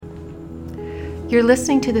You're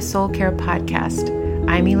listening to the Soul Care Podcast.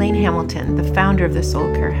 I'm Elaine Hamilton, the founder of the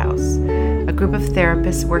Soul Care House, a group of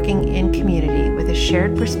therapists working in community with a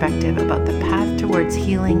shared perspective about the path towards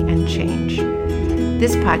healing and change.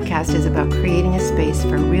 This podcast is about creating a space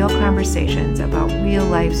for real conversations about real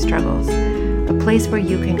life struggles, a place where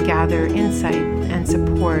you can gather insight and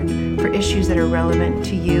support for issues that are relevant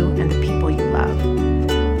to you and the people you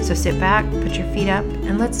love. So sit back, put your feet up,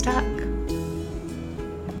 and let's talk.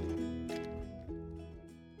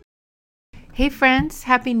 Hey friends,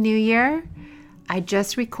 Happy New Year. I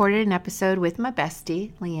just recorded an episode with my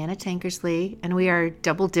bestie, Leanna Tankersley, and we are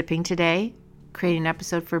double dipping today, creating an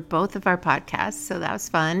episode for both of our podcasts, so that was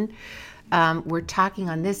fun. We're talking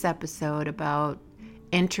on this episode about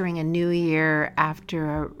entering a new year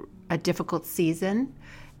after a difficult season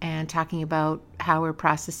and talking about how we're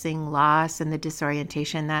processing loss and the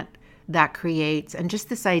disorientation that creates, and just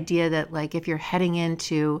this idea that like if you're heading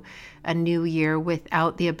into a new year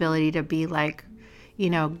without the ability to be like,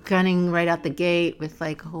 gunning right out the gate with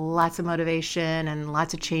like lots of motivation and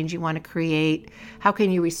lots of change you want to create, how can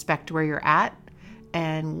you respect where you're at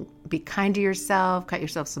and be kind to yourself, cut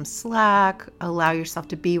yourself some slack, allow yourself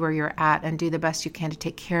to be where you're at and do the best you can to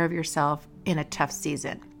take care of yourself in a tough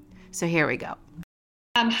season. So here we go.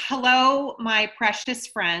 Hello, my precious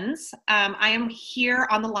friends. I am here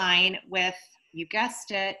on the line with, you guessed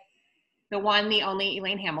it, the one, the only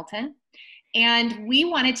Elaine Hamilton. And we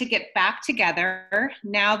wanted to get back together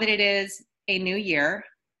now that it is a new year.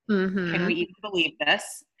 Mm-hmm. Can we even believe this?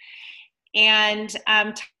 And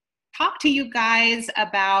talk to you guys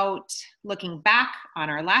about looking back on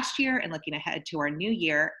our last year and looking ahead to our new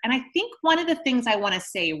year. And I think one of the things I want to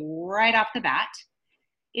say right off the bat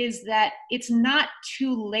is that it's not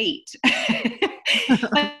too late.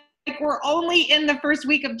 like we're only in the first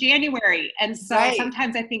week of January. And so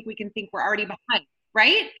Sometimes I think we can think we're already behind,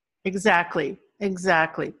 right? Exactly.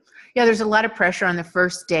 Yeah, there's a lot of pressure on the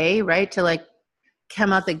first day, right? To like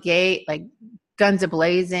come out the gate, like guns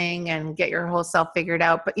a-blazing and get your whole self figured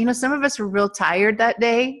out. But some of us are real tired that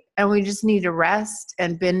day and we just need to rest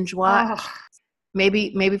and binge watch.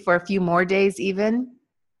 Maybe for a few more days even.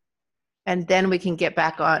 And then we can get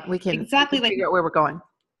back on. We can figure out where we're going.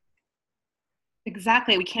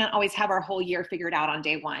 Exactly. We can't always have our whole year figured out on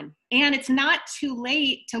day one. And it's not too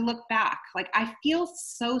late to look back. Like I feel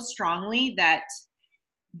so strongly that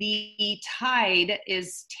the tide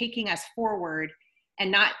is taking us forward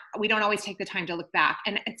and we don't always take the time to look back.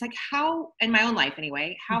 And it's like in my own life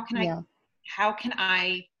anyway, how can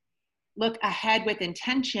I look ahead with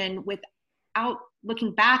intention without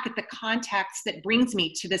looking back at the context that brings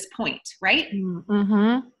me to this point, right?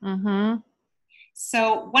 Mm-hmm. Mm-hmm.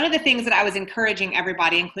 So one of the things that I was encouraging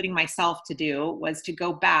everybody, including myself, to do was to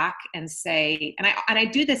go back and say, and I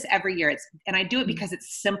do this every year, and I do it because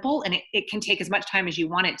it's simple and it can take as much time as you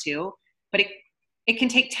want it to, but it can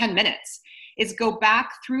take 10 minutes, is go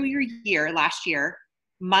back through your year, last year,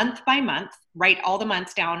 month by month, write all the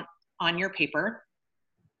months down on your paper,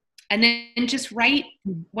 and then just write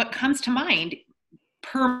what comes to mind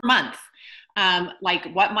per month, like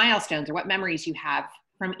what milestones or what memories you have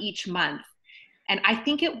from each month. And I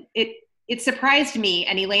think it surprised me.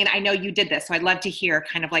 And Elaine, I know you did this, so I'd love to hear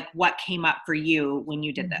kind of like what came up for you when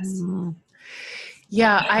you did this.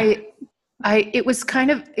 Yeah, it was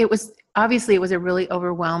obviously it was a really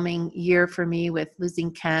overwhelming year for me with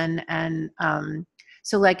losing Ken. And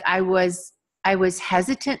so like I was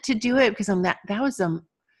hesitant to do it because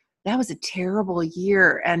that was a terrible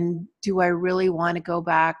year. And do I really want to go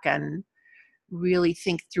back and really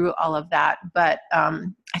think through all of that? But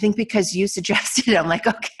I think because you suggested, I'm like,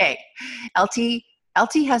 okay, LT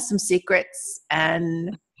has some secrets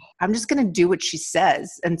and I'm just going to do what she says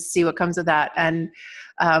and see what comes of that. And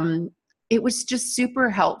it was just super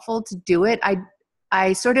helpful to do it.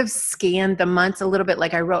 I sort of scanned the months a little bit,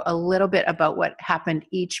 like I wrote a little bit about what happened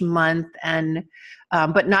each month and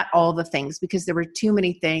but not all the things because there were too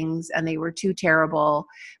many things and they were too terrible.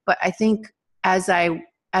 But I think as I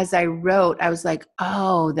wrote, I was like,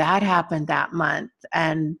 oh, that happened that month.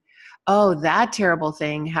 And oh, that terrible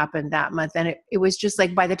thing happened that month. And it was just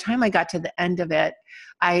like, by the time I got to the end of it,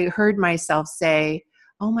 I heard myself say,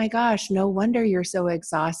 oh my gosh, no wonder you're so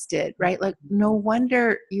exhausted, right? Like, no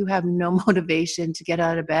wonder you have no motivation to get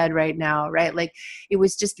out of bed right now, right? Like, it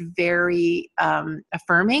was just very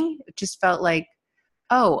affirming. It just felt like,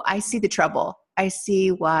 oh, I see the trouble. I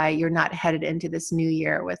see why you're not headed into this new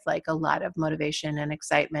year with like a lot of motivation and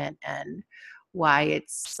excitement, and why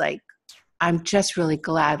it's like, I'm just really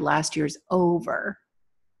glad last year's over.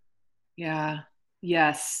 Yeah.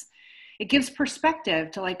 Yes. It gives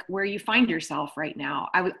perspective to like where you find yourself right now.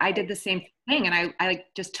 I did the same thing. And I like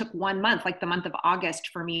just took 1 month, like the month of August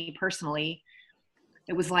for me personally.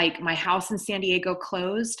 It was like my house in San Diego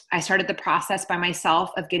closed. I started the process by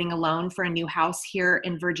myself of getting a loan for a new house here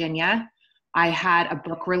in Virginia. I had a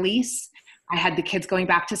book release. I had the kids going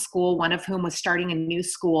back to school, one of whom was starting a new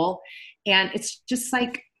school. And it's just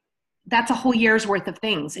like, that's a whole year's worth of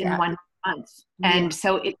things in 1 month. And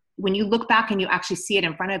so when you look back and you actually see it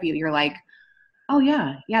in front of you, you're like, oh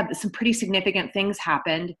yeah, some pretty significant things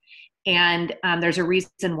happened. And there's a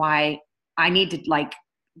reason why I need to like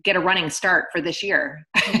get a running start for this year.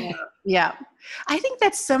 Yeah. I think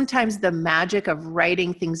that's sometimes the magic of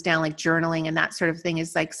writing things down, like journaling and that sort of thing,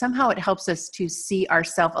 is like somehow it helps us to see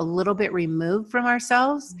ourselves a little bit removed from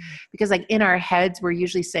ourselves, because like in our heads, we're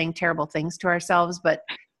usually saying terrible things to ourselves. But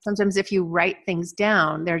sometimes if you write things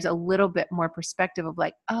down, there's a little bit more perspective of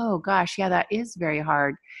like, oh gosh, yeah, that is very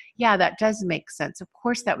hard. Yeah, that does make sense. Of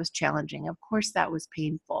course that was challenging. Of course that was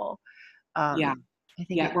painful. Yeah. I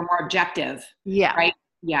think we're more objective. Yeah. Right.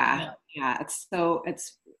 Yeah. It's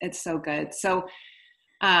so good. So,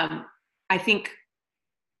 I think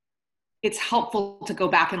it's helpful to go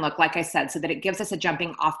back and look, like I said, so that it gives us a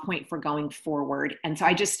jumping off point for going forward. And so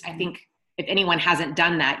I think if anyone hasn't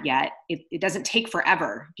done that yet, it doesn't take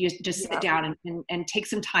forever. You just sit down and take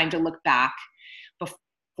some time to look back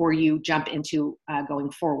before you jump into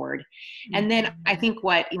going forward. And then I think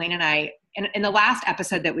what Elaine and I, in the last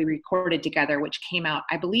episode that we recorded together, which came out,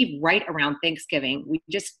 I believe, right around Thanksgiving, we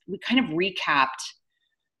kind of recapped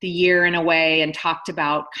the year in a way and talked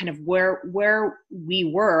about kind of where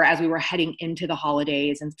we were as we were heading into the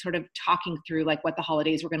holidays, and sort of talking through like what the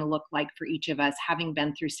holidays were going to look like for each of us, having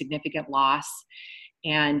been through significant loss,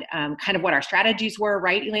 and kind of what our strategies were,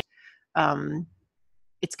 right, Elaine?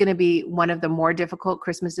 It's going to be one of the more difficult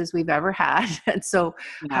Christmases we've ever had. And so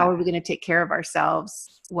how are we going to take care of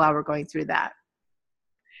ourselves while we're going through that?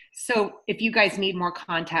 So if you guys need more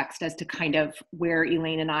context as to kind of where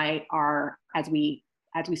Elaine and I are as we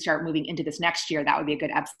start moving into this next year, that would be a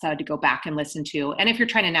good episode to go back and listen to. And if you're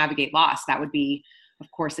trying to navigate loss, that would be,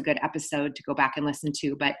 of course, a good episode to go back and listen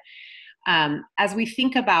to. But as we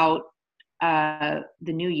think about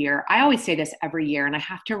the new year, I always say this every year, and I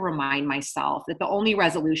have to remind myself that the only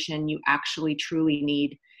resolution you actually truly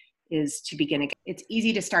need is to begin again. It's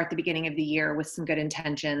easy to start the beginning of the year with some good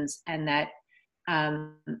intentions, and that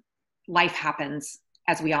life happens,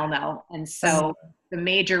 as we all know. And so the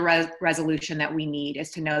major resolution that we need is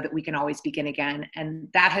to know that we can always begin again. And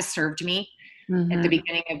that has served me at the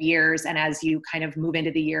beginning of years. And as you kind of move into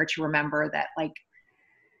the year, to remember that like,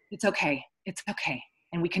 it's okay.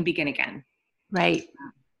 And we can begin again. Right.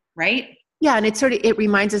 Right. Yeah. And it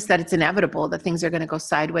reminds us that it's inevitable that things are going to go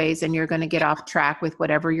sideways and you're going to get off track with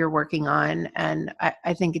whatever you're working on. And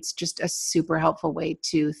I think it's just a super helpful way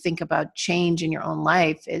to think about change in your own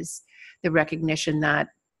life, is the recognition that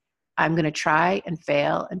I'm going to try and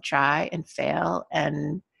fail and try and fail.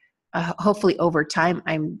 And hopefully over time,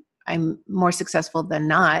 I'm more successful than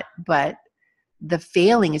not, but the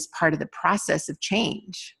failing is part of the process of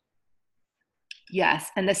change. Yes.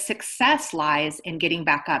 And the success lies in getting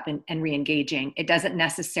back up and re-engaging. It doesn't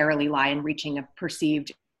necessarily lie in reaching a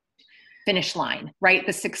perceived finish line, right?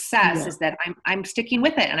 The success is that I'm sticking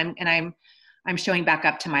with it, and I'm showing back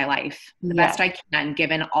up to my life the best I can,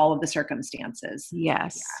 given all of the circumstances.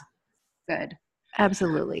 Yes. Yeah. Good.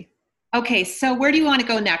 Absolutely. Okay. So where do you want to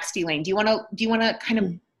go next, Elaine? Do you want to kind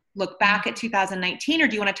of look back at 2019, or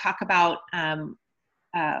do you want to talk about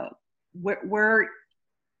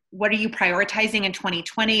what are you prioritizing in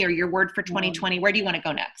 2020, or your word for 2020? Where do you want to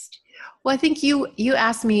go next? Well, I think you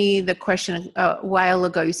asked me the question a while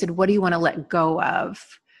ago. You said, what do you want to let go of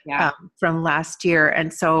from last year?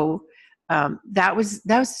 And so that was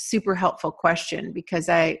a super helpful question, because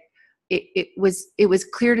it was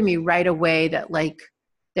clear to me right away that like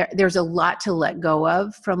there's a lot to let go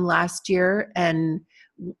of from last year. And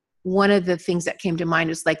one of the things that came to mind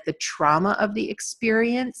is like the trauma of the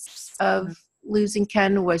experience of losing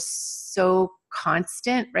Ken was so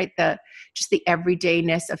constant, right? Just the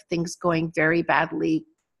everydayness of things going very badly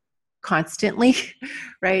constantly,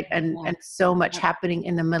 right? And so much happening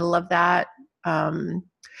in the middle of that.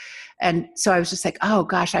 And so I was just like, oh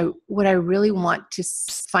gosh, what I really want to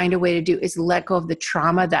find a way to do is let go of the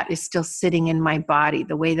trauma that is still sitting in my body,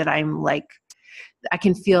 the way that I'm like, I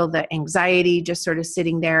can feel the anxiety just sort of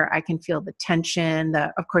sitting there. I can feel the tension,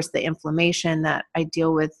 of course, the inflammation that I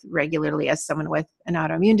deal with regularly as someone with an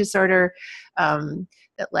autoimmune disorder.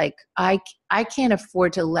 That like, I can't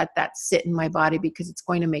afford to let that sit in my body, because it's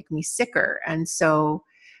going to make me sicker. And so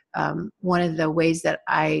one of the ways that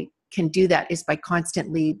I can do that is by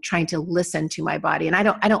constantly trying to listen to my body. And I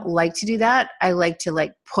don't like to do that. I like to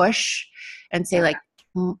like push and say like,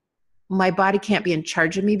 my body can't be in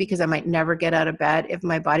charge of me, because I might never get out of bed if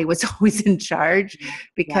my body was always in charge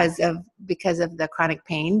because of the chronic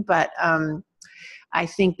pain. But I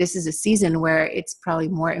think this is a season where it's probably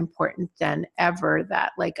more important than ever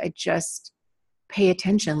that like I just pay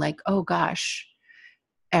attention, like, oh gosh,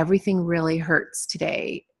 everything really hurts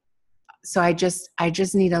today. So I just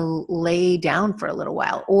need to lay down for a little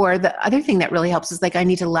while. Or the other thing that really helps is like, I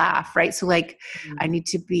need to laugh, right? So like I need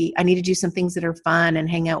to do some things that are fun and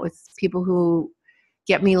hang out with people who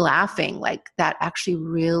get me laughing. Like that actually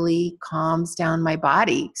really calms down my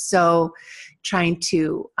body. So trying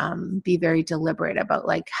to be very deliberate about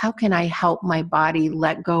like, how can I help my body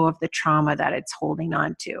let go of the trauma that it's holding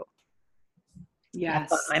on to?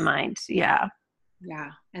 Yes. That's on my mind. Yeah.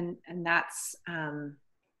 Yeah. And that's,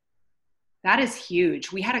 that is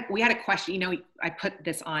huge. We had a question, you know, I put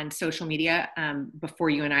this on social media before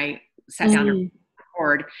you and I sat down to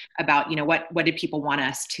record about, you know, what did people want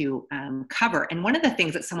us to cover? And one of the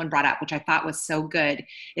things that someone brought up, which I thought was so good,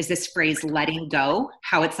 is this phrase letting go,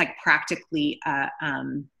 how it's like practically,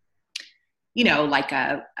 you know, like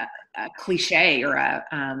a cliche or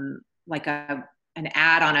like an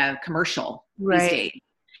ad on a commercial these days.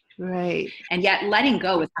 Right. And yet letting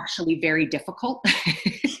go is actually very difficult.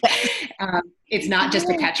 It's not just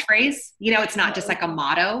a catchphrase, you know, it's not just like a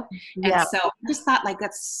motto. And so I just thought like,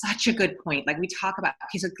 that's such a good point. Like we talk about,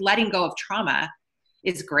 because letting go of trauma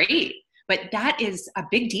is great, but that is a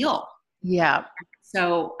big deal. Yeah.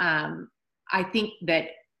 So I think that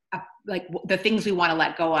like the things we want to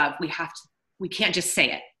let go of, we can't just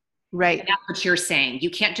say it. Right. And that's what you're saying.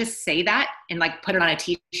 You can't just say that and like put it on a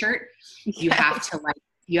t-shirt. You have to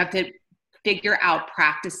you have to figure out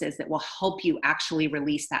practices that will help you actually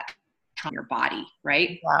release that from your body,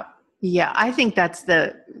 right? Yeah. Yeah. I think that's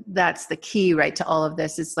the key, right, to all of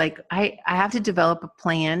this. It's like, I have to develop a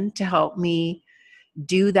plan to help me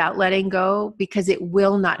do that letting go, because it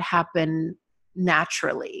will not happen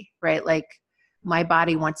naturally, right? Like my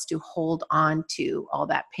body wants to hold on to all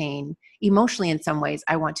that pain emotionally. In some ways,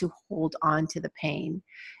 I want to hold on to the pain.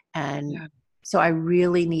 And so I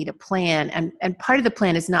really need a plan. And part of the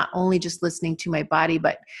plan is not only just listening to my body,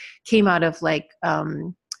 but came out of like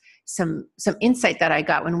some insight that I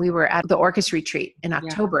got when we were at the Orcus retreat in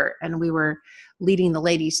October, and we were leading the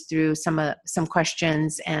ladies through some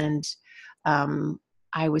questions. And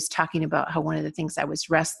I was talking about how one of the things I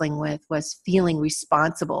was wrestling with was feeling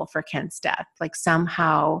responsible for Ken's death. Like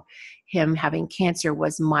somehow him having cancer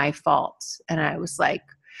was my fault. And I was like,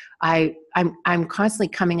 I'm constantly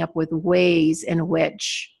coming up with ways in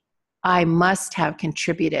which I must have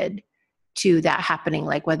contributed to that happening,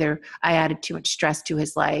 like whether I added too much stress to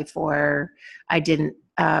his life or I didn't,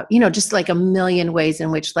 you know, just like a million ways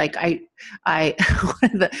in which like I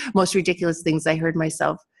one of the most ridiculous things I heard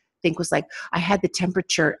myself think was like, I had the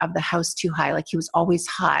temperature of the house too high. Like he was always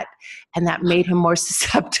hot and that made him more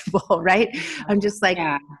susceptible. Right. I'm just like,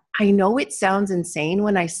 I know it sounds insane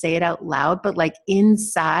when I say it out loud, but like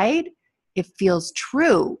inside it feels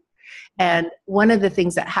true. And one of the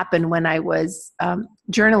things that happened when I was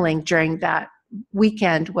journaling during that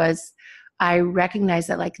weekend was I recognized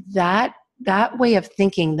that like that way of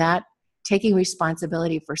thinking, that taking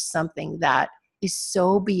responsibility for something that is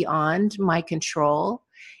so beyond my control,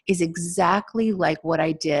 is exactly like what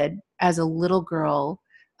I did as a little girl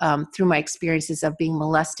through my experiences of being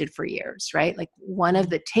molested for years, right? Like one of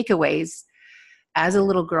the takeaways as a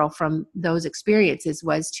little girl from those experiences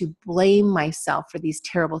was to blame myself for these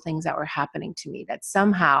terrible things that were happening to me, that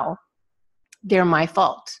somehow they're my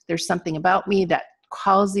fault. There's something about me that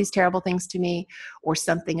caused these terrible things to me, or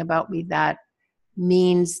something about me that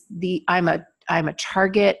means I'm a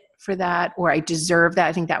target for that, or I deserve that.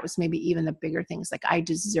 I think that was maybe even the bigger things, like I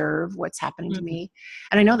deserve what's happening to me.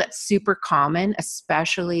 And I know that's super common,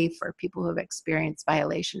 especially for people who have experienced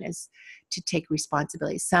violation, is to take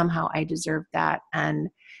responsibility. Somehow I deserve that. And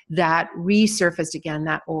that resurfaced again,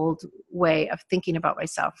 that old way of thinking about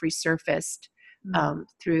myself resurfaced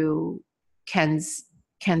through Ken's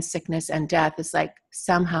sickness and death. Is like,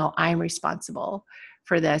 somehow I'm responsible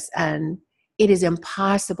for this. And it is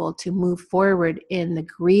impossible to move forward in the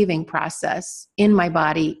grieving process, in my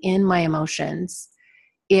body, in my emotions,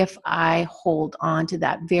 if I hold on to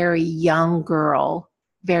that very young girl,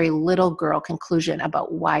 very little girl conclusion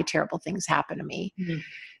about why terrible things happen to me.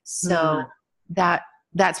 So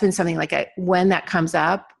that's been something like when that comes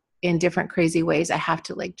up in different crazy ways, I have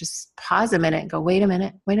to like just pause a minute and go, wait a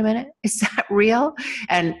minute, is that real?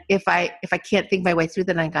 And if I can't think my way through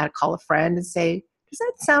that, I got to call a friend and say, Does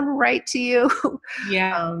that sound right to you?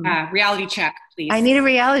 Yeah. um, Reality check, please. I need a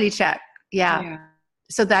reality check. Yeah. Yeah.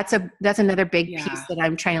 So that's another big piece Yeah. that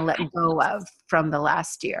I'm trying to let go of from the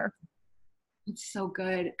last year. It's so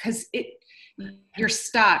good because you're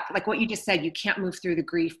stuck. Like what you just said, you can't move through the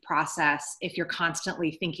grief process if you're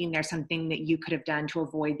constantly thinking there's something that you could have done to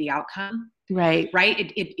avoid the outcome. Right.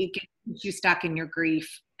 Right. It gets you stuck in your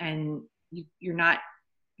grief, and you're not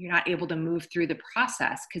able to move through the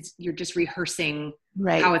process because you're just rehearsing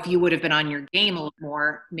Right. how if you would have been on your game a little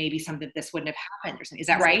more, maybe something this wouldn't have happened or something. Is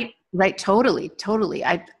that right? Right. Totally.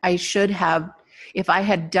 I should have, if I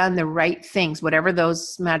had done the right things, whatever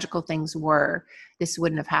those magical things were, this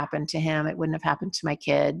wouldn't have happened to him. It wouldn't have happened to my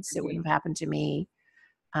kids. It wouldn't have happened to me.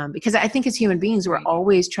 Because I think as human beings, we're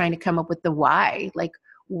always trying to come up with the why. Like,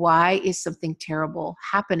 why is something terrible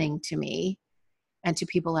happening to me and to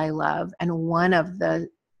people I love? And one of the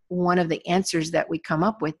answers that we come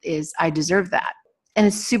up with is, I deserve that. And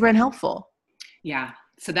it's super unhelpful. Yeah.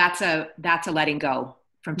 So that's a letting go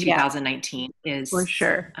from 2019 is for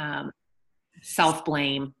sure.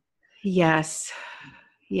 Self-blame. Yes.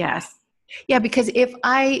 Yeah. Because if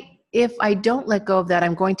I don't let go of that,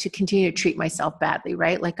 I'm going to continue to treat myself badly,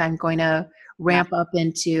 right? Like I'm going to ramp up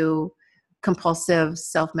into compulsive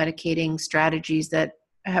self-medicating strategies that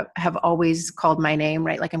have always called my name,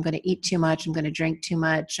 right? Like I'm going to eat too much. I'm going to drink too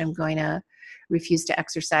much. I'm going to refuse to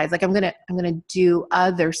exercise. Like I'm going to do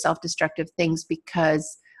other self-destructive things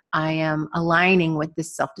because I am aligning with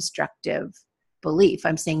this self-destructive belief.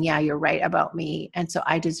 I'm saying, yeah, you're right about me. And so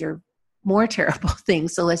I deserve more terrible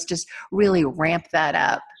things. So let's just really ramp that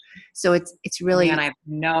up. So it's really, and I have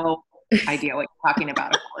no idea what you're talking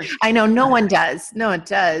about, of course. I know no one does.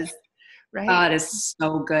 Right. Oh, it is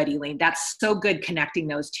so good, Elaine. That's so good, connecting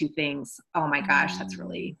those two things. Oh my gosh, that's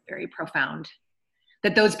really very profound.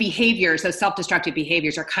 That those behaviors, those self-destructive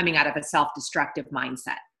behaviors, are coming out of a self-destructive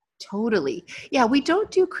mindset. Totally. Yeah, we don't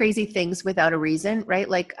do crazy things without a reason, right?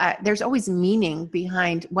 Like there's always meaning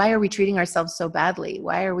behind, why are we treating ourselves so badly?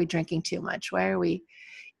 Why are we drinking too much? Why are we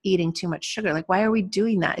eating too much sugar? Like, why are we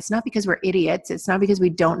doing that? It's not because we're idiots. It's not because we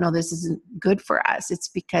don't know this isn't good for us. It's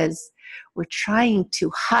because we're trying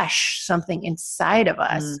to hush something inside of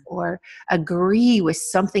us or agree with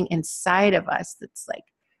something inside of us that's like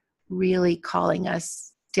really calling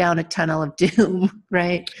us down a tunnel of doom,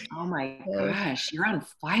 right? Oh my gosh, you're on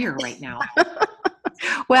fire right now.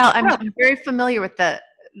 Well, I'm very familiar with that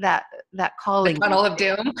calling. The tunnel of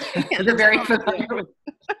doom. You're very familiar with.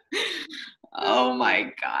 Oh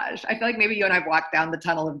my gosh. I feel like maybe you and I walked down the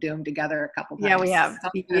tunnel of doom together a couple times. Yeah, we have.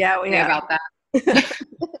 About that.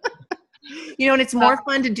 And it's more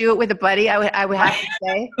fun to do it with a buddy, I would have to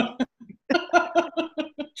say.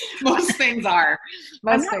 Most things are.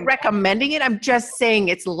 I'm not recommending it. I'm just saying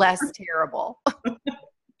it's less terrible.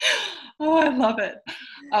 Oh, I love it.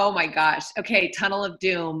 Oh my gosh. Okay. Tunnel of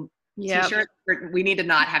doom. Yeah. T-shirts. We need to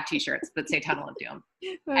not have t-shirts that say tunnel of doom.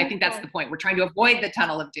 I think that's the point. We're trying to avoid the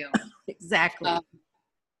tunnel of doom. Exactly.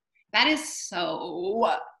 That is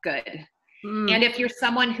so good. And if you're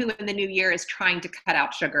someone who in the new year is trying to cut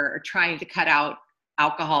out sugar or trying to cut out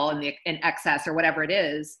alcohol in excess or whatever it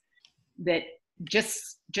is, that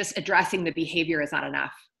just addressing the behavior is not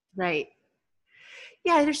enough. Right.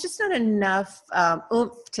 Yeah, there's just not enough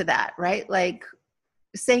oomph to that, right? Like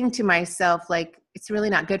saying to myself, like, it's really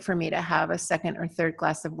not good for me to have a second or third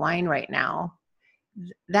glass of wine right now.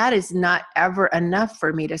 That is not ever enough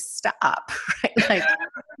for me to stop, right? Like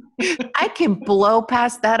I can blow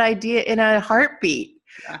past that idea in a heartbeat.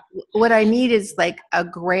 Yeah. What I need is like a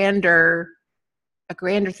grander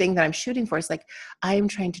thing that I'm shooting for. Is like, I am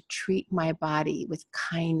trying to treat my body with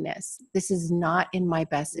kindness. This is not in my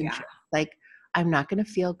best interest. Like, I'm not going to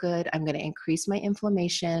feel good. I'm going to increase my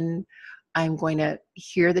inflammation. I'm going to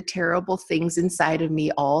hear the terrible things inside of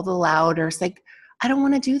me all the louder. It's like, I don't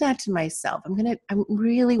want to do that to myself. I'm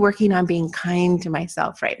really working on being kind to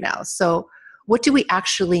myself right now. So what do we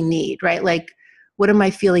actually need, right? Like, what am I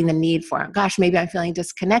feeling the need for? Gosh, maybe I'm feeling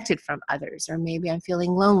disconnected from others, or maybe I'm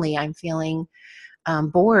feeling lonely. I'm feeling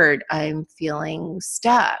bored. I'm feeling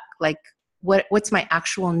stuck. Like, what's my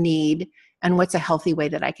actual need, and what's a healthy way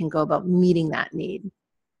that I can go about meeting that need?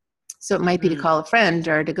 So it might be to call a friend,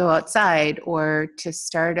 or to go outside, or to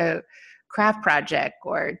start a craft project,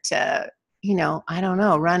 or to, I don't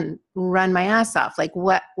know, run my ass off. Like,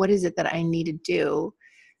 what is it that I need to do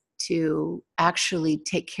to actually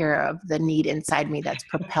take care of the need inside me that's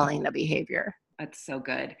propelling the behavior? That's so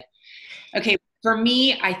good. Okay. For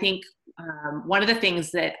me, I think one of the things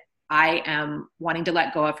that I am wanting to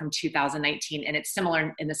let go of from 2019, and it's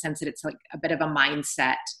similar in the sense that it's like a bit of a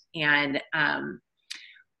mindset. And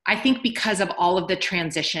I think because of all of the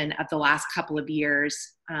transition of the last couple of years,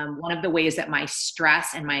 one of the ways that my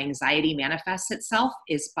stress and my anxiety manifests itself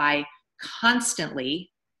is by constantly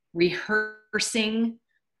rehearsing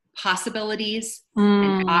possibilities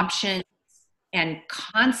and options and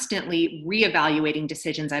constantly reevaluating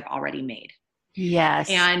decisions I've already made. Yes.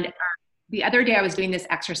 And the other day I was doing this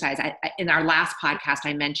exercise. In our last podcast,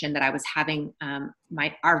 I mentioned that I was having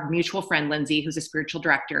our mutual friend, Lindsay, who's a spiritual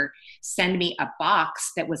director, send me a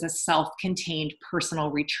box that was a self-contained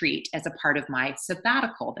personal retreat as a part of my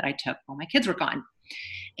sabbatical that I took while my kids were gone.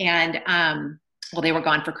 And they were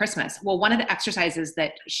gone for Christmas. Well, one of the exercises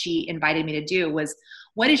that she invited me to do was,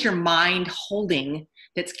 what is your mind holding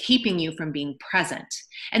that's keeping you from being present?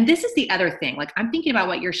 And this is the other thing. Like, I'm thinking about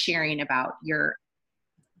what you're sharing about your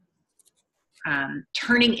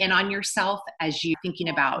turning in on yourself as you're thinking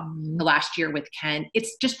about the last year with Ken.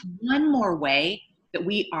 It's just one more way that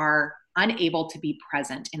we are unable to be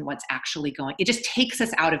present in what's actually going. It just takes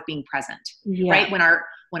us out of being present, right? When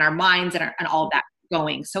our minds and all of that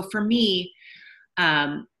going. So for me,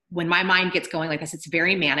 when my mind gets going like this, it's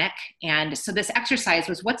very manic. And so this exercise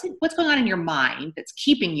was, what's going on in your mind that's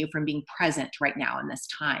keeping you from being present right now in this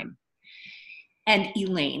time? And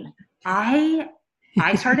Elaine, I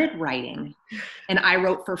started writing, and I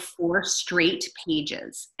wrote for 4 straight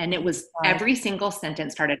pages, and it was every single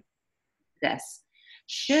sentence started this: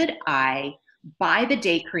 should I buy the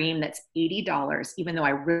day cream that's $80, even though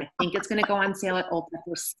I really think it's going to go on sale at Ulta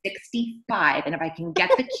for $65, and if I can get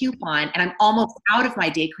the coupon, and I'm almost out of my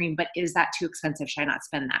day cream, but is that too expensive? Should I not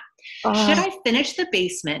spend that? Should I finish the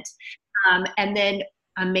basement and then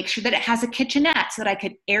make sure that it has a kitchenette so that I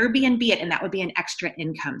could Airbnb it, and that would be an extra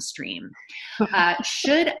income stream?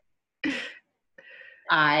 Should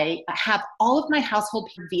I have all of my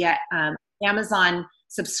household via Amazon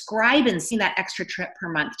subscribe and see that extra trip per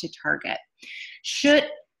month to Target?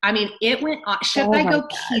 It went on. Should I go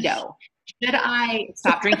keto? Should I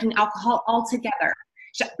stop drinking alcohol altogether?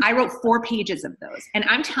 I wrote 4 pages of those. And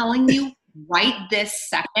I'm telling you right this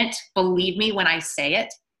second, believe me when I say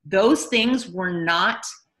it, those things were not,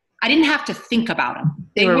 I didn't have to think about them.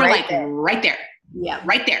 They were right there. Yeah.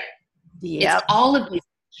 Right there. Yeah. It's all of these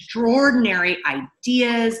extraordinary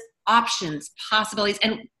ideas, options, possibilities.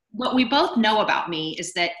 And what we both know about me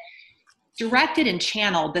is that directed and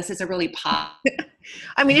channeled, this is a really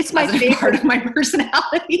it's my favorite part of my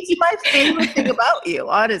personality. It's my favorite thing about you,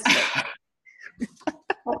 honestly.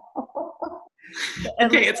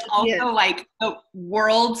 Okay, it's also like the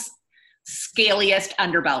world's scaliest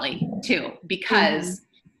underbelly too, because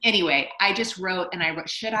anyway, I just wrote,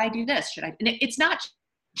 should I do this? Should I? And it's not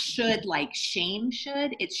should like shame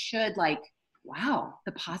should, it should like, wow,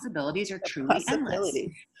 the possibilities are truly endless.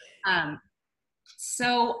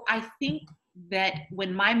 So I think that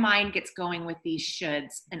when my mind gets going with these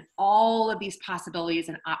shoulds and all of these possibilities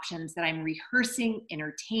and options that I'm rehearsing,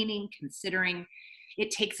 entertaining, considering,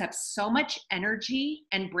 it takes up so much energy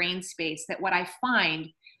and brain space that what I find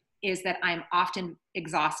is that I'm often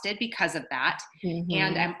exhausted because of that.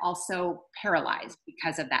 And I'm also paralyzed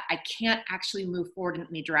because of that. I can't actually move forward in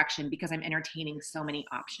any direction because I'm entertaining so many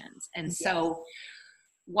options. And so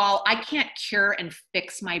while I can't cure and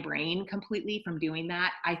fix my brain completely from doing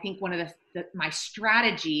that, I think one of my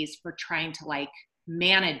strategies for trying to like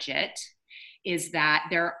manage it is that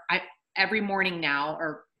every morning now,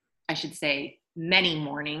 or I should say many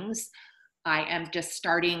mornings, I am just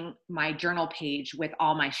starting my journal page with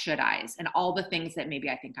all my should I's and all the things that maybe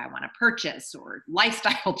I think I want to purchase or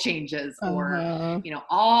lifestyle changes or,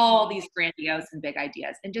 all these grandiose and big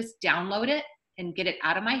ideas, and just download it and get it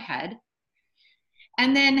out of my head.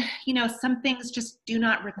 And then, some things just do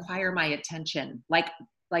not require my attention like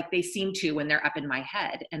they seem to when they're up in my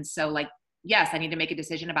head. And so like, yes, I need to make a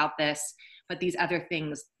decision about this, but these other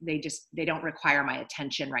things, they don't require my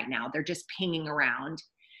attention right now. They're just pinging around.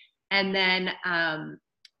 And then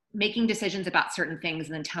making decisions about certain things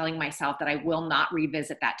and then telling myself that I will not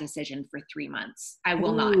revisit that decision for 3 months. I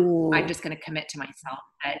will not. I'm just going to commit to myself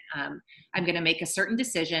that I'm going to make a certain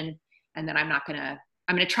decision, and then I'm going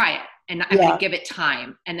to try it, and I'm going to give it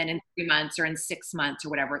time. And then in 3 months or in 6 months or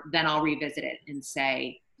whatever, then I'll revisit it and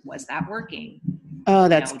say, was that working? Oh,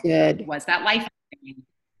 that's good. Was that life?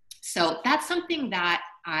 So that's something that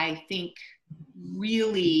I think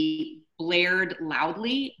really blared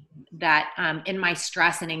loudly, that in my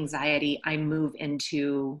stress and anxiety, I move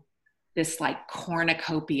into this like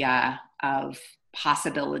cornucopia of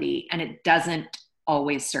possibility, and it doesn't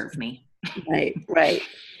always serve me. Right.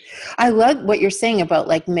 I love what you're saying about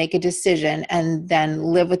like make a decision and then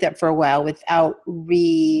live with it for a while without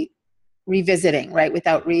revisiting, right?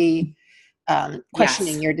 Without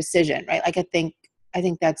questioning your decision, right? Like I think I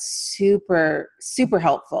think that's super, super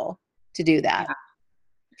helpful to do that. Yeah.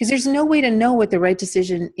 Because there's no way to know what the right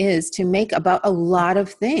decision is to make about a lot of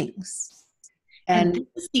things. And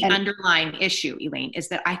this is the underlying issue, Elaine, is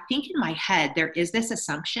that I think in my head, there is this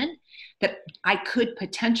assumption that I could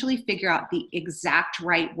potentially figure out the exact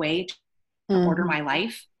right way to order my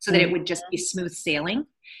life so that it would just be smooth sailing.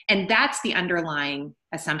 And that's the underlying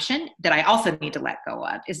assumption that I also need to let go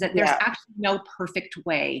of, is that there's actually no perfect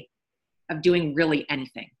way of doing really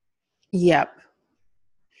anything. Yep.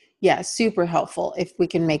 Yeah, super helpful if we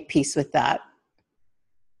can make peace with that.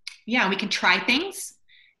 Yeah, we can try things,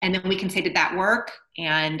 and then we can say, did that work?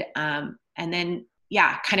 And then,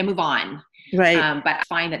 yeah, kind of move on. Right. But I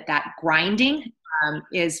find that grinding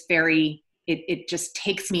is it just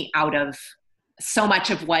takes me out of so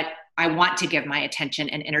much of what I want to give my attention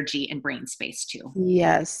and energy and brain space to.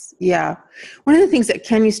 Yes. Yeah. One of the things that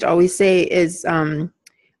Ken used to always say is,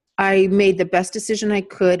 I made the best decision I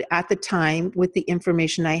could at the time with the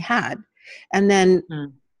information I had. And then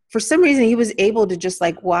for some reason, he was able to just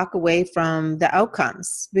like walk away from the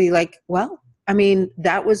outcomes, be like, well, I mean,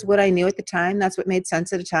 that was what I knew at the time. That's what made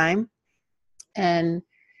sense at the time. And,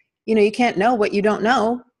 you can't know what you don't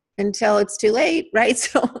know until it's too late. Right.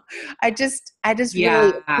 So I just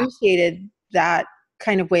really appreciated that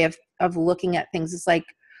kind of way of looking at things. It's like,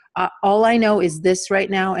 all I know is this right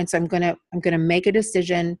now. And so I'm going to make a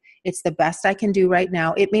decision. It's the best I can do right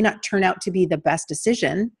now. It may not turn out to be the best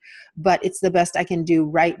decision, but it's the best I can do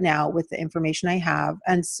right now with the information I have.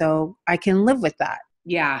 And so I can live with that.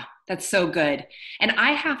 Yeah, that's so good. And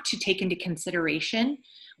I have to take into consideration,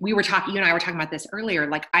 you and I were talking about this earlier,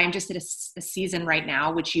 like I'm just at a season right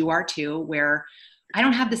now, which you are too, where I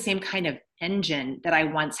don't have the same kind of engine that I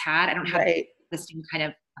once had. I don't have the same kind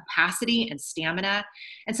of capacity and stamina.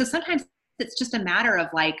 And so sometimes it's just a matter of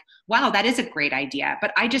like, wow, that is a great idea,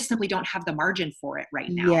 but I just simply don't have the margin for it right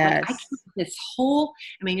now. Yes. Like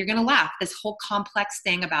you're going to laugh, this whole complex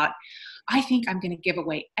thing about, I think I'm going to give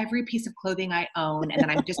away every piece of clothing I own. And then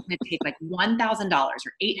I'm just going to take like $1,000 or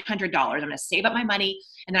 $800. I'm going to save up my money.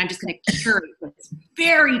 And then I'm just going to curate this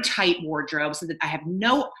very tight wardrobe so that I have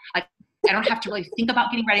I don't have to really think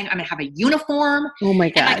about getting ready. I'm going to have a uniform. Oh my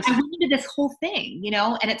gosh. And I went into this whole thing,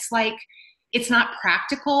 and it's like, it's not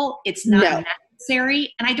practical. It's not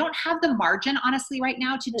necessary. And I don't have the margin, honestly, right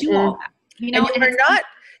now to do all that. And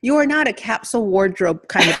you are not a capsule wardrobe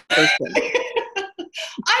kind of person.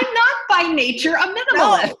 I'm not by nature a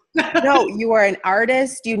minimalist. No, you are an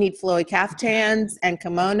artist. You need flowy caftans and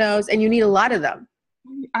kimonos, and you need a lot of them.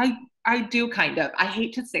 I do kind of. I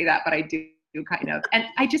hate to say that, but I do kind of. And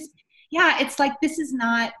I just, it's like, this is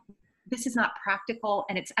not practical,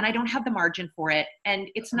 and I don't have the margin for it, and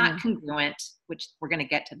it's not congruent, which we're going to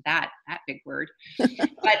get to that big word.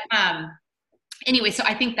 But anyway, so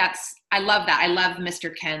I think I love that. I love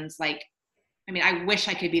Mr. Ken's, like, I wish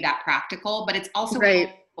I could be that practical, but it's also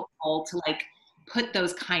helpful to like put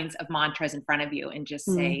those kinds of mantras in front of you and just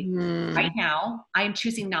say, right now, I'm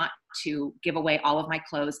choosing not to give away all of my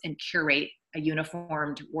clothes and curate a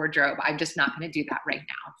uniformed wardrobe. I'm just not going to do that right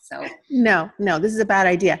now. So no, this is a bad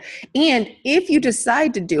idea. And if you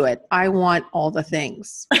decide to do it, I want all the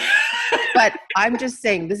things. But I'm just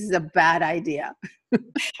saying, this is a bad idea.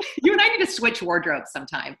 You and I need to switch wardrobes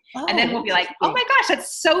sometime. And then we'll be like, oh my gosh,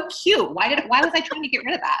 that's so cute. Why was I trying to get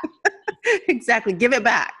rid of that? Exactly. Give it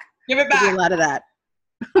back. Give it back. A lot of that.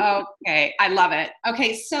 Okay. I love it.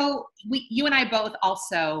 Okay. So you and I both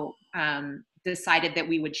also decided that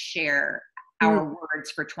we would share our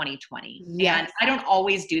words for 2020. Yes. And I don't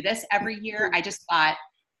always do this every year. I just thought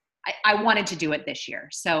I wanted to do it this year.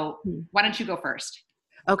 So why don't you go first?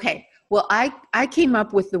 Okay. Well, I came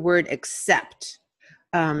up with the word accept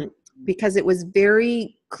because it was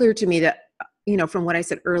very clear to me that, from what I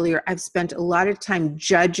said earlier, I've spent a lot of time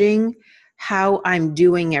judging how I'm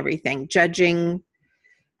doing everything, judging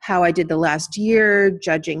how I did the last year,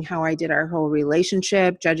 judging how I did our whole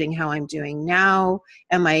relationship, judging how I'm doing now.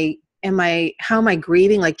 How am I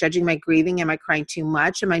grieving? Like judging my grieving. Am I crying too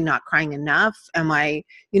much? Am I not crying enough? Am I,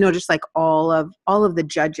 just like all of the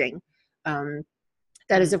judging.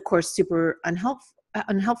 That is, of course, super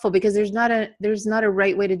unhelpful because there's not a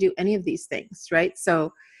right way to do any of these things, right?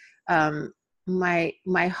 So,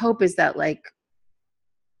 my hope is that like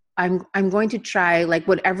I'm going to try like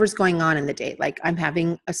whatever's going on in the day. Like I'm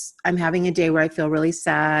having a day where I feel really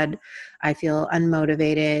sad. I feel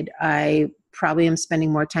unmotivated. I probably am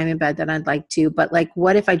spending more time in bed than I'd like to. But like,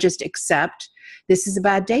 what if I just accept this is a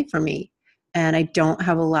bad day for me, and I don't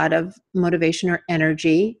have a lot of motivation or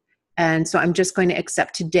energy. And so I'm just going to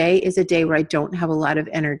accept today is a day where I don't have a lot of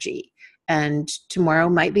energy, and tomorrow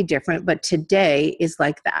might be different, but today is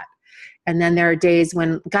like that. And then there are days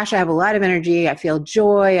when, gosh, I have a lot of energy. I feel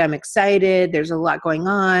joy. I'm excited. There's a lot going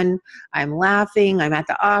on. I'm laughing. I'm at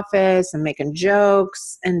the office. I'm making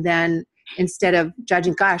jokes. And then instead of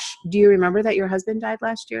judging, gosh, do you remember that your husband died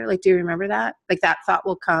last year? Like, do you remember that? Like that thought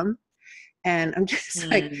will come. And I'm just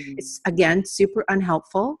like, it's again, super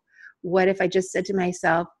unhelpful. What if I just said to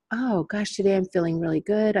myself, oh gosh, today I'm feeling really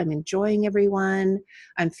good. I'm enjoying everyone.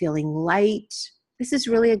 I'm feeling light. This is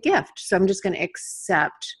really a gift. So I'm just going to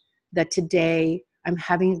accept that today I'm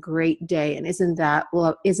having a great day. And isn't that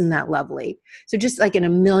lovely? So just like in a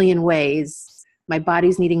million ways, my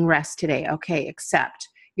body's needing rest today. Okay, accept.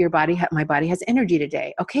 My body has energy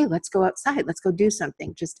today. Okay, let's go outside. Let's go do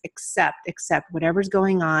something. Just accept whatever's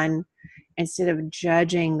going on instead of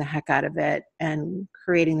judging the heck out of it and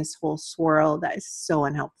creating this whole swirl that is so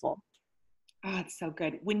unhelpful. Oh, it's so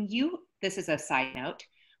good. This is a side note,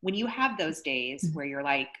 when you have those days where you're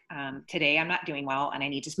like, today I'm not doing well and I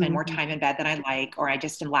need to spend more time in bed than I like, or I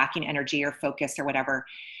just am lacking energy or focus or whatever,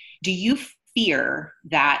 do you fear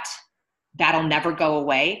that that'll never go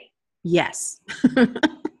away? Yes.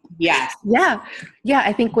 Yes. Yeah.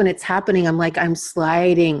 I think when it's happening, I'm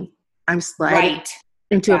sliding Right.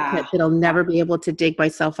 into a pit that I'll never be able to dig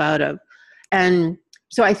myself out of. And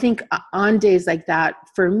so I think on days like that,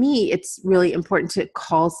 for me, it's really important to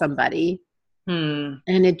call somebody and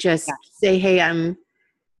it just say, hey, I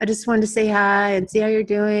just wanted to say hi and see how you're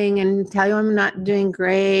doing and tell you I'm not doing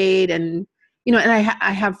great. And, and I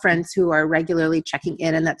have friends who are regularly checking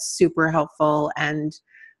in, and that's super helpful. And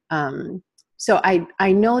so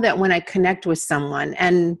I know that when I connect with someone,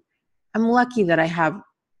 and I'm lucky that I have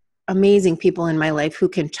amazing people in my life who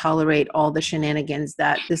can tolerate all the shenanigans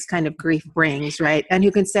that this kind of grief brings, right? And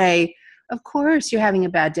who can say, of course you're having a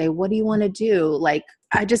bad day. What do you want to do? Like,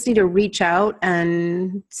 I just need to reach out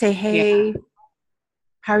and say, hey,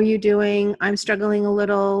 how are you doing? I'm struggling a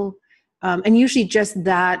little. And usually just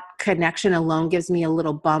that connection alone gives me a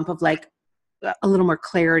little bump of like a little more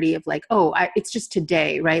clarity of like, it's just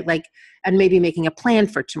today, right? Like, and maybe making a plan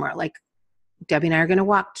for tomorrow. Like, Debbie and I are going to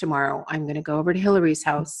walk tomorrow. I'm going to go over to Hillary's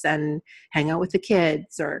house and hang out with the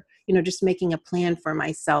kids, or, just making a plan for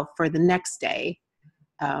myself for the next day,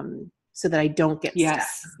 so that I don't get stuck.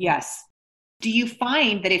 Yes. Do you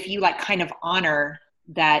find that if you like kind of honor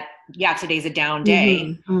that, today's a down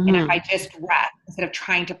day, and if I just rest instead of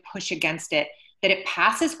trying to push against it, that it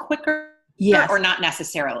passes quicker? Yes. Or not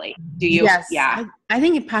necessarily? Do you? Yes. Yeah. I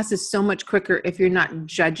think it passes so much quicker if you're not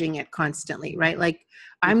judging it constantly, right? Like,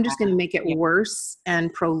 I'm just going to make it worse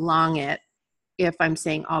and prolong it if I'm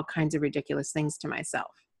saying all kinds of ridiculous things to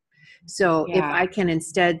myself. So if I can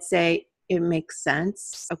instead say, it makes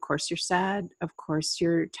sense. Of course you're sad. Of course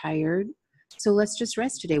you're tired. So let's just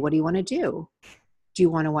rest today. What do you want to do? Do you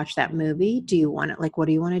want to watch that movie? Do you want to, what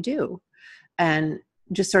do you want to do? And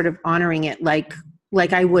just sort of honoring it like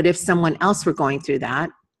I would if someone else were going through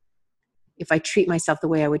that. If I treat myself the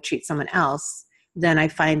way I would treat someone else, then I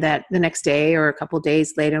find that the next day or a couple of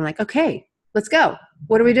days later, I'm like, okay, let's go.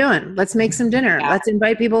 What are we doing? Let's make some dinner. Yeah. Let's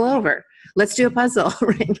invite people over. Let's do a puzzle,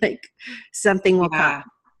 right? Like, something will come.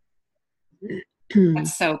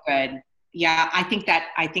 That's so good. Yeah. I think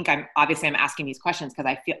I'm asking these questions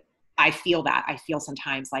because I feel that. I feel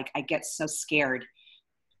sometimes like I get so scared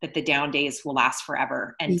that the down days will last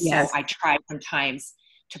forever. And so I try sometimes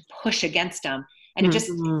to push against them, and it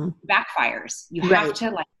just backfires. You have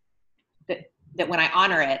to that when I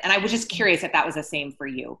honor it, and I was just curious if that was the same for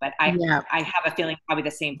you, but I have a feeling probably the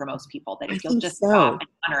same for most people, that if you'll just stop and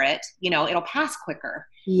honor it, it'll pass quicker.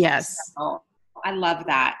 Yes. So I love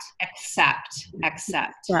that. Accept.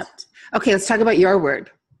 Okay. Let's talk about your word.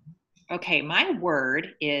 Okay. My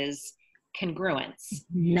word is congruence.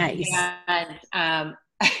 Nice. And,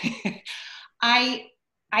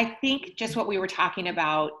 I think just what we were talking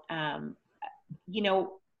about,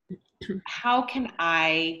 how can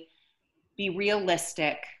I be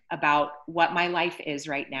realistic about what my life is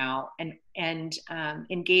right now, and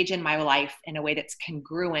engage in my life in a way that's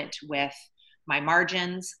congruent with my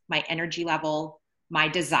margins, my energy level, my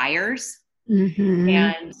desires.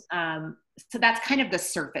 And so that's kind of the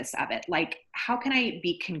surface of it. Like, how can I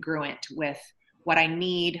be congruent with what I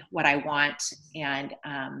need, what I want, and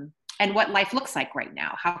what life looks like right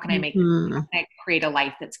now? How can I create a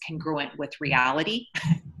life that's congruent with reality?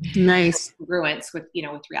 Nice. Congruence with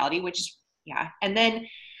reality, which, and then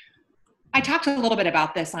I talked a little bit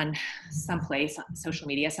about this on someplace on social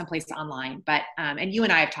media, someplace online, but and you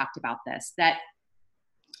and I have talked about this, that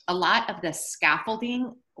a lot of the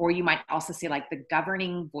scaffolding, or you might also say like the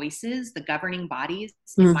governing voices, the governing bodies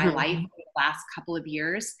in my life over the last couple of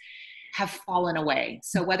years have fallen away.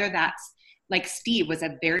 So whether that's like Steve was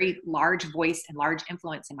a very large voice and large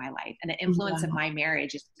influence in my life. And the influence of my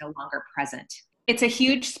marriage is no longer present. It's a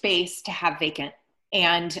huge space to have vacant.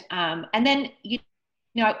 And then, you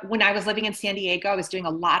know, when I was living in San Diego, I was doing a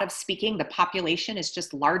lot of speaking. The population is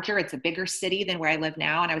just larger. It's a bigger city than where I live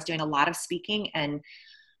now. And I was doing a lot of speaking, and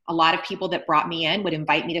a lot of people that brought me in would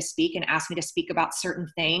invite me to speak and ask me to speak about certain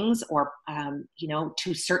things or, you know,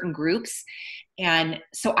 to certain groups. And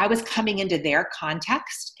so I was coming into their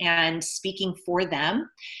context and speaking for them,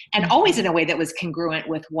 and always in a way that was congruent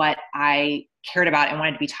with what I cared about and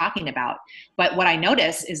wanted to be talking about. But what I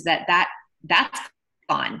noticed is that's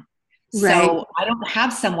gone. Right. So I don't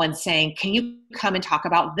have someone saying, can you come and talk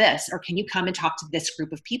about this? Or can you come and talk to this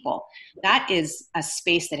group of people? That is a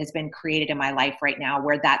space that has been created in my life right now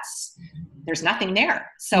where there's nothing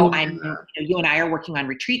there. So you and I are working on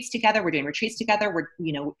retreats together. We're doing retreats together.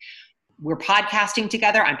 We're podcasting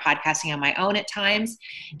together. I'm podcasting on my own at times.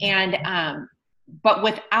 And, but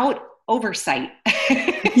without oversight.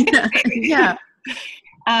 Yeah.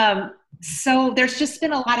 So there's just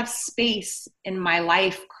been a lot of space in my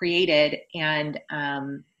life created. And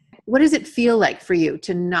what does it feel like for you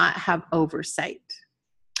to not have oversight?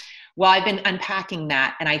 Well, I've been unpacking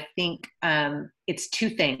that. And I think it's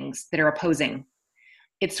two things that are opposing.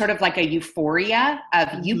 It's sort of like a euphoria of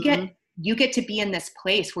you get to be in this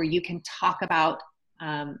place where you can talk about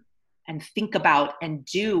and think about and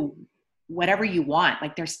do whatever you want.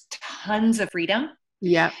 Like there's tons of freedom.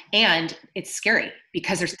 Yeah. And it's scary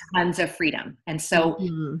because there's tons of freedom. And so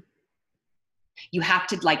you have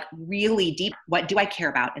to like really deep, what do I care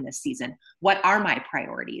about in this season? What are my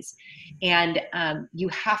priorities? And you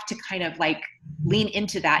have to kind of like lean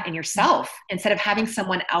into that in yourself instead of having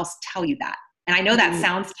someone else tell you that. And I know that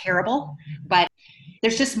sounds terrible, but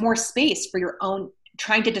there's just more space for your own,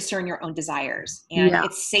 trying to discern your own desires. And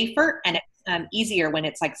it's safer and it's easier when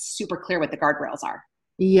it's like super clear what the guardrails are.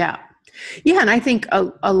 Yeah. Yeah. And I think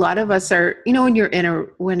a lot of us are, you know, when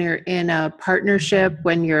you're in a partnership,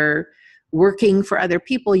 when you're working for other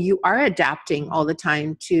people, you are adapting all the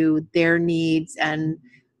time to their needs and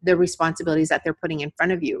the responsibilities that they're putting in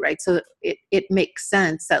front of you. Right. So it makes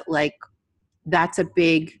sense that like, that's a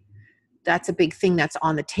big thing that's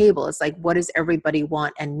on the table. It's like, what does everybody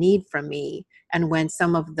want and need from me? And when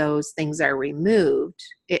some of those things are removed,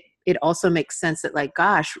 it also makes sense that like,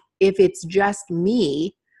 gosh, if it's just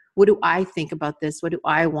me, what do I think about this? What do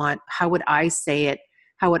I want? How would I say it?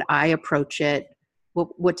 How would I approach it?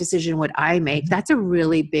 What decision would I make? That's a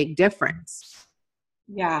really big difference.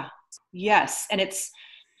 Yeah. Yes. And it's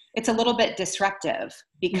a little bit disruptive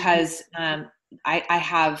because I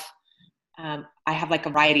have like a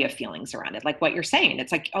variety of feelings around it. Like what you're saying,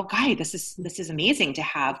 it's like, oh, guy, this is amazing to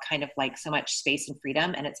have kind of like so much space and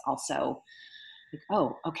freedom. And it's also like,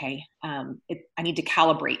 oh, okay. I need to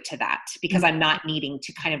calibrate to that because I'm not needing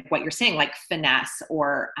to kind of what you're saying, like finesse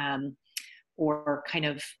or kind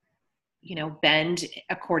of, you know, bend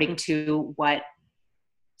according to what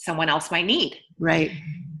someone else might need. Right.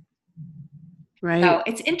 Right. So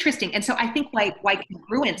it's interesting. And so I think like why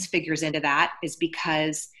congruence figures into that is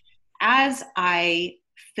because as I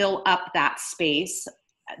fill up that space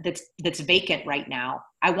that's vacant right now,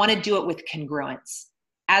 I want to do it with congruence.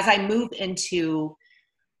 As I move into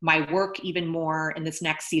my work even more in this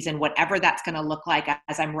next season, whatever that's going to look like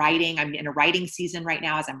as I'm writing, I'm in a writing season right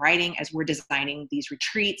now, as I'm writing, as we're designing these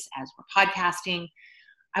retreats, as we're podcasting,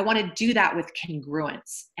 I want to do that with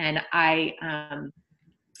congruence. And I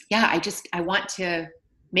want to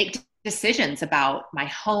make decisions about my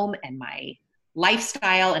home and my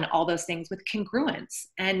lifestyle and all those things with congruence.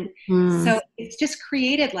 And so it's just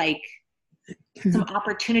created like some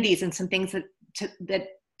opportunities and some things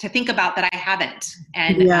to think about that I haven't.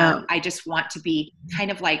 And I just want to be kind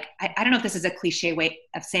of like, I don't know if this is a cliche way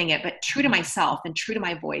of saying it, but true to myself and true to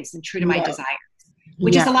my voice and true to my desires,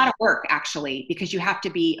 which is a lot of work actually, because you have to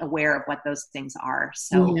be aware of what those things are.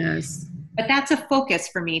 So, but that's a focus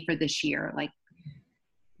for me for this year. Like,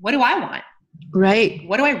 what do I want? Right.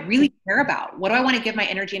 What do I really care about? What do I want to give my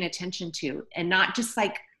energy and attention to? And not just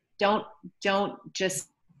like, don't just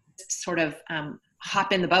sort of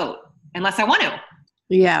hop in the boat unless I want to.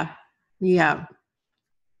 Yeah. Yeah.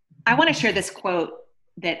 I want to share this quote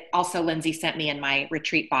that also Lindsay sent me in my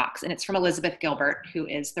retreat box. And it's from Elizabeth Gilbert, who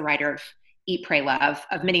is the writer of Eat, Pray, Love,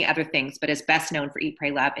 of many other things, but is best known for Eat,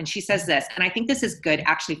 Pray, Love. And she says this, and I think this is good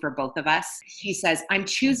actually for both of us. She says, I'm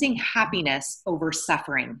choosing happiness over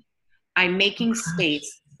suffering. I'm making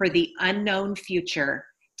space for the unknown future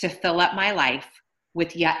to fill up my life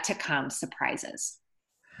with yet to come surprises.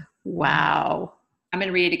 Wow. I'm going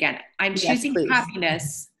to read it again. I'm choosing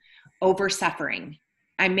happiness over suffering.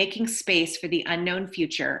 I'm making space for the unknown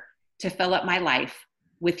future to fill up my life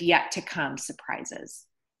with yet to come surprises.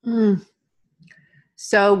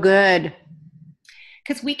 So good.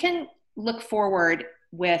 Because we can look forward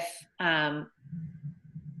with, oh,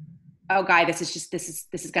 Guy, this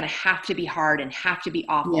is going to have to be hard and have to be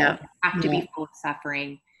awful, have to be full of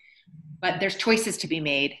suffering. But there's choices to be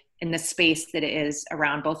made in the space that it is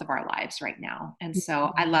around both of our lives right now. And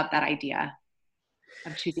so I love that idea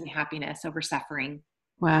of choosing happiness over suffering.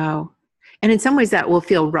 Wow. And in some ways that will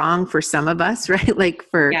feel wrong for some of us, right? Like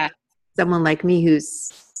for someone like me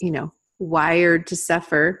who's, wired to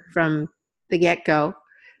suffer from the get-go.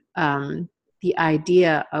 The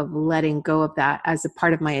idea of letting go of that as a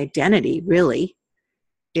part of my identity really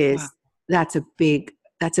is, that's a big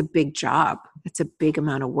job. That's a big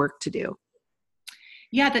amount of work to do.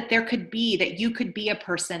 Yeah, that you could be a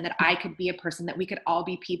person, that I could be a person, that we could all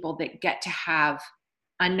be people that get to have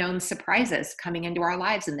unknown surprises coming into our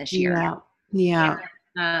lives in this year. Yeah.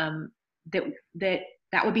 And,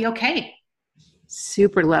 that would be okay.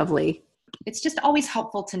 Super lovely. It's just always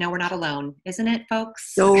helpful to know we're not alone, isn't it,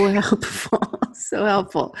 folks? So helpful. So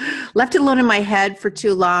helpful. Left alone in my head for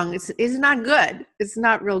too long is not good. It's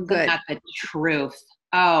not real good. Isn't that the truth?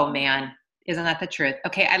 Oh man, isn't that the truth?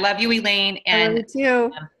 Okay, I love you, Elaine. And I love you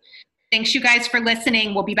too. Thanks you guys for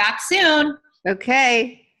listening. We'll be back soon.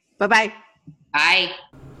 Okay. Bye-bye. Bye.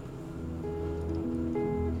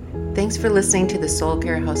 Thanks for listening to the Soul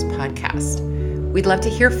Care House podcast. We'd love to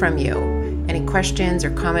hear from you. Any questions or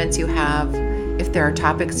comments you have, if there are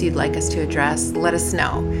topics you'd like us to address, let us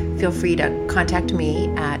know. Feel free to contact me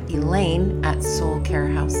at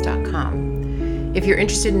elaine@soulcarehouse.com. If you're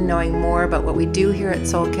interested in knowing more about what we do here at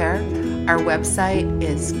Soul Care, our website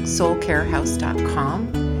is soulcarehouse.com,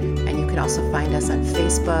 and you can also find us on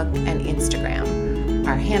Facebook and Instagram.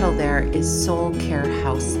 Our handle there is Soul Care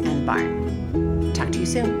House and Barn. Talk to you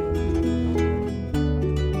soon.